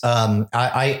because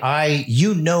I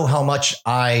how much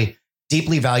I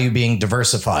deeply value being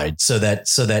diversified, so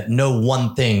that no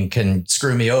one thing can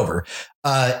screw me over.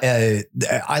 I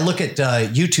look at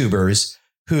YouTubers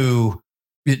who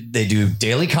they do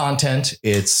daily content.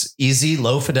 It's easy,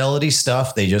 low fidelity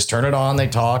stuff. They just turn it on, they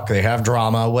talk, they have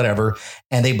drama, whatever,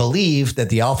 and they believe that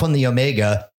the alpha and the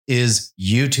omega is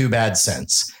YouTube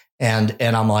AdSense. And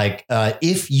I'm like,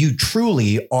 if you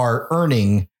truly are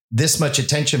earning this much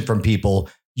attention from people,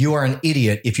 you are an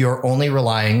idiot if you're only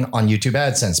relying on YouTube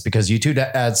AdSense, because YouTube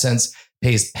AdSense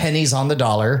pays pennies on the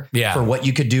dollar for what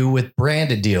you could do with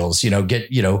branded deals.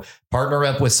 Partner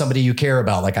up with somebody you care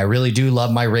about. Like, I really do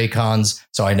love my Raycons,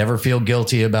 so I never feel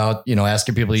guilty about,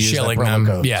 asking people to use that promo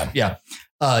code. Yeah.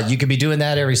 You could be doing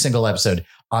that every single episode.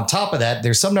 On top of that,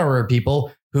 there's some number of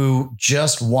people who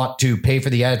just want to pay for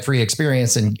the ad-free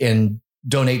experience and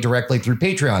donate directly through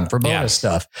Patreon for bonus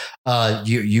stuff.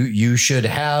 You should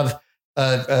have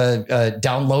a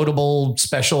downloadable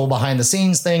special behind the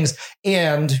scenes things.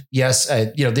 And yes,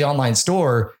 the online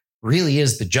store really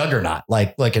is the juggernaut.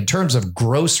 Like in terms of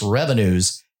gross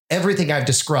revenues, everything I've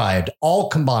described all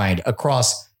combined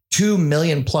across 2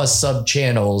 million plus sub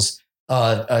channels,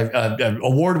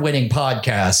 award-winning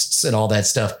podcasts and all that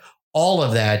stuff. All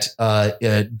of that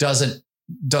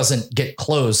doesn't get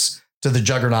close to the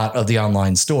juggernaut of the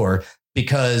online store,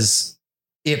 because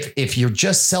if you're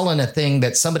just selling a thing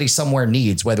that somebody somewhere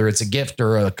needs, whether it's a gift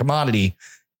or a commodity,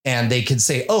 and they can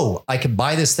say, oh, I can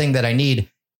buy this thing that I need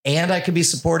and I could be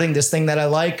supporting this thing that I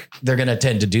like, they're going to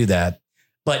tend to do that.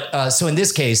 But so in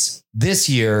this case, this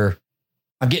year,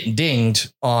 I'm getting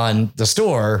dinged on the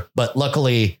store, but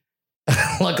luckily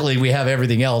we have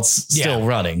everything else still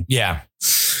running. Yeah.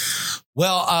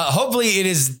 Well, hopefully it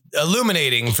is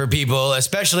illuminating for people,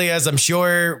 especially as I'm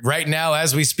sure right now,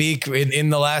 as we speak, in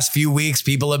the last few weeks,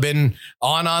 people have been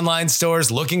on online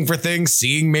stores looking for things,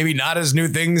 seeing maybe not as many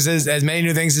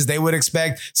new things as they would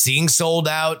expect, seeing sold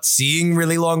out, seeing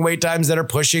really long wait times that are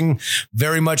pushing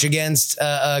very much against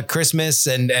Christmas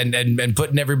and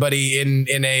putting everybody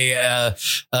in a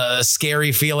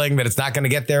scary feeling that it's not going to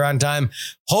get there on time.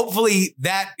 Hopefully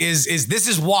this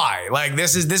is why, like,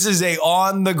 this is a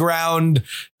on the ground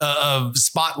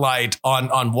spotlight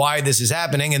on why this is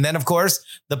happening. And then, of course,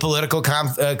 the political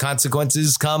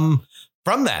consequences come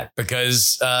from that,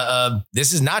 because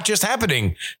this is not just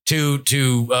happening to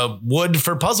wood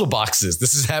for puzzle boxes.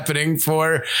 This is happening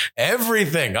for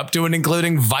everything, up to and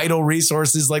including vital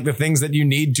resources like the things that you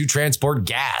need to transport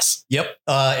gas. Yep.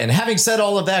 And having said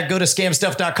all of that, go to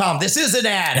scamstuff.com. This is an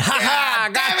ad. Ha ha.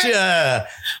 Gotcha.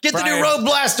 Get Brian, the new Road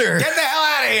Blaster. Get the hell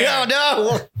out of here.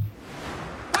 No.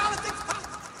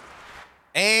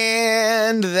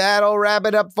 And that'll wrap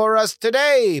it up for us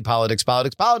today. Politics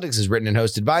is written and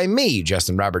hosted by me,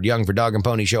 Justin Robert Young, for Dog and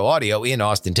Pony Show Audio in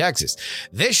Austin, Texas.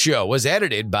 This show was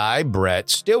edited by Brett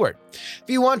Stewart. If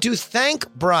you want to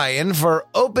thank Brian for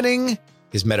opening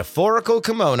his metaphorical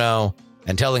kimono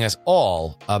and telling us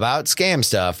all about scam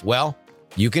stuff, well,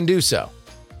 you can do so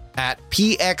at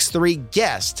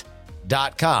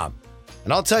px3guest.com.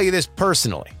 And I'll tell you this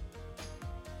personally.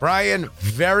 Brian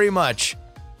very much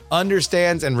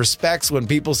understands and respects when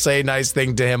people say nice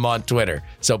thing to him on Twitter.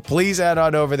 So please head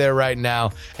on over there right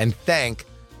now and thank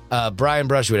Brian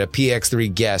Brushwood at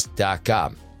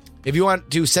px3guest.com. If you want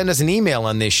to send us an email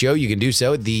on this show, you can do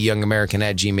so at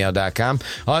theyoungamerican@gmail.com.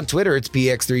 On Twitter, it's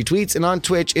px3tweets, and on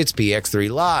Twitch, it's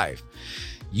px3live.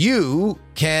 You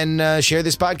can share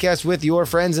this podcast with your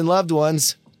friends and loved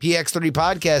ones,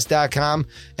 px3podcast.com.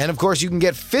 And of course, you can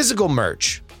get physical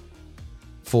merch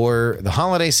for the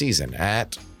holiday season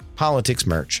at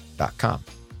politicsmerch.com.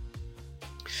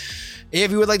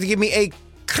 If you would like to give me a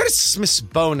Christmas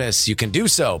bonus, you can do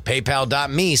so.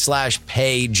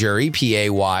 PayPal.me/payjury,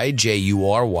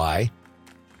 PAYJURY.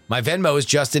 My Venmo is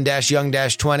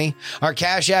Justin-Young-20. Our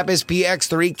Cash App is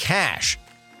PX3Cash.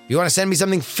 If you want to send me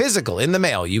something physical in the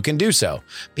mail, you can do so.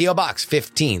 P.O. Box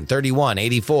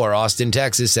 153184, Austin,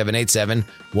 Texas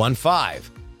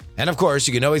 78715. And of course,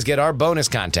 you can always get our bonus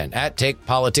content at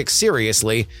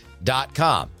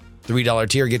TakePoliticsSeriously.com. $3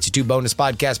 tier gets you 2 bonus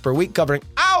podcasts per week covering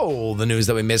all the news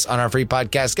that we miss on our free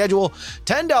podcast schedule.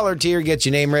 $10 tier gets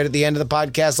your name read at the end of the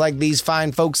podcast like these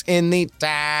fine folks in the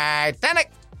Titanic.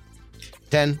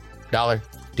 $10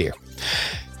 tier.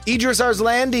 Idris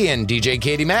Arslandian, DJ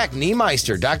Katie Mack,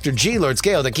 Niemeister, Dr. G, Lord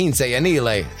Scale, The Quince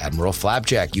Anile, Admiral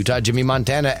Flapjack, Utah Jimmy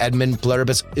Montana, Edmund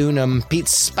Pluribus Unum, Pete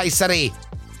Spicery,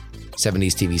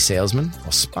 70s TV salesman,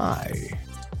 or spy.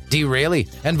 D. Rayleigh,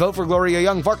 and vote for Gloria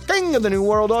Young for King of the New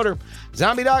World Order.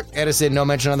 Zombie Doc, Edison, no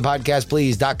mention on the podcast,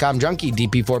 please. .com Junkie,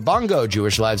 DP4 Bongo,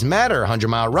 Jewish Lives Matter, 100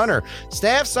 Mile Runner,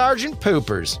 Staff Sergeant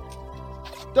Poopers,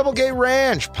 Double K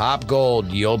Ranch, Pop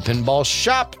Gold, Ye Old Pinball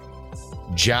Shop,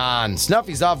 John,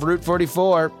 Snuffy's off Route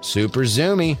 44, Super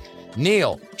Zoomy,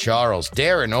 Neil, Charles,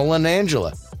 Darren, Olin,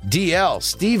 Angela, DL,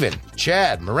 Steven,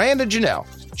 Chad, Miranda Janelle,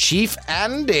 Chief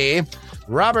Andy,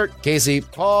 Robert, Casey,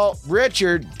 Paul,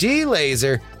 Richard, D.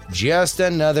 Laser, Just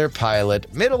Another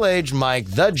Pilot, Middle-Aged Mike,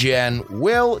 The Jen,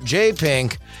 Will, J.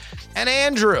 Pink, and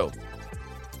Andrew.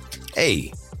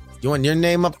 Hey, you want your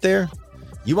name up there?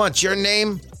 You want your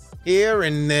name here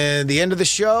in the end of the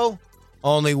show?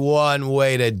 Only one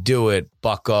way to do it,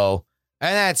 bucko.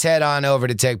 And that's head on over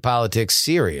to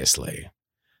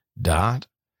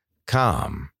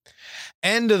TakePoliticsSeriously.com.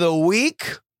 End of the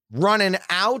week. Running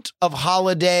out of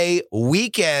holiday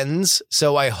weekends.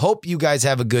 So I hope you guys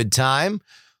have a good time.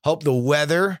 Hope the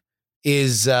weather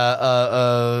is,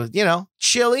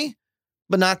 chilly,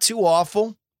 but not too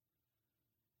awful.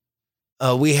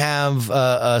 We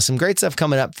have some great stuff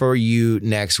coming up for you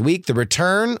next week. The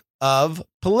return of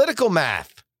Political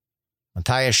Math,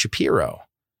 Matthias Shapiro.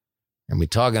 And we're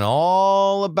talking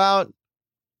all about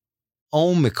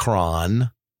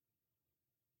Omicron,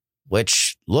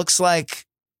 which looks like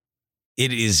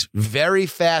it is very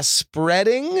fast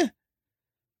spreading,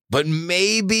 but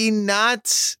maybe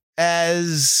not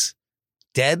as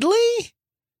deadly.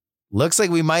 Looks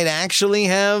like we might actually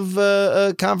have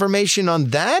a confirmation on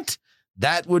that.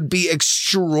 That would be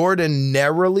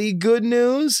extraordinarily good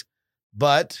news,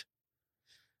 but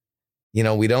we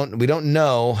don't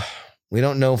know. We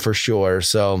don't know for sure.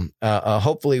 So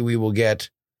hopefully we will get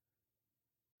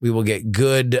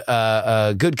good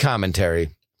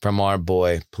commentary from our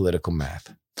boy Political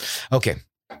Math. Okay.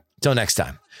 Till next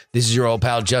time. This is your old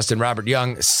pal Justin Robert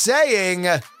Young saying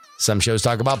some shows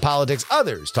talk about politics,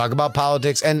 others talk about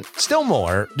politics, and still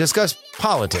more discuss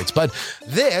politics. But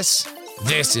this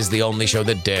is the only show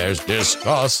that dares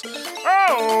discuss.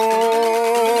 Oh,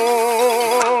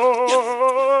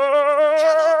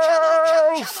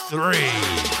 3.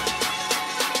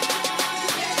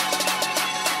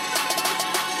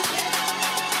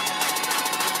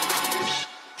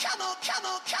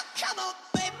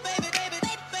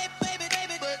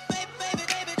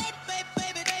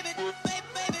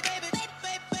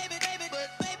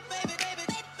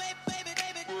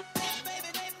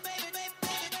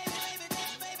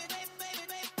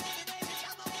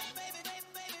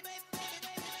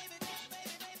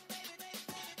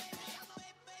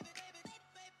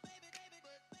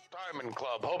 Diamond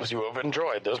Club hopes you have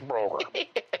enjoyed this program.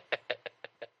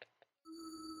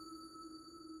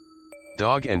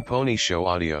 Dog and Pony Show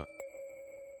audio.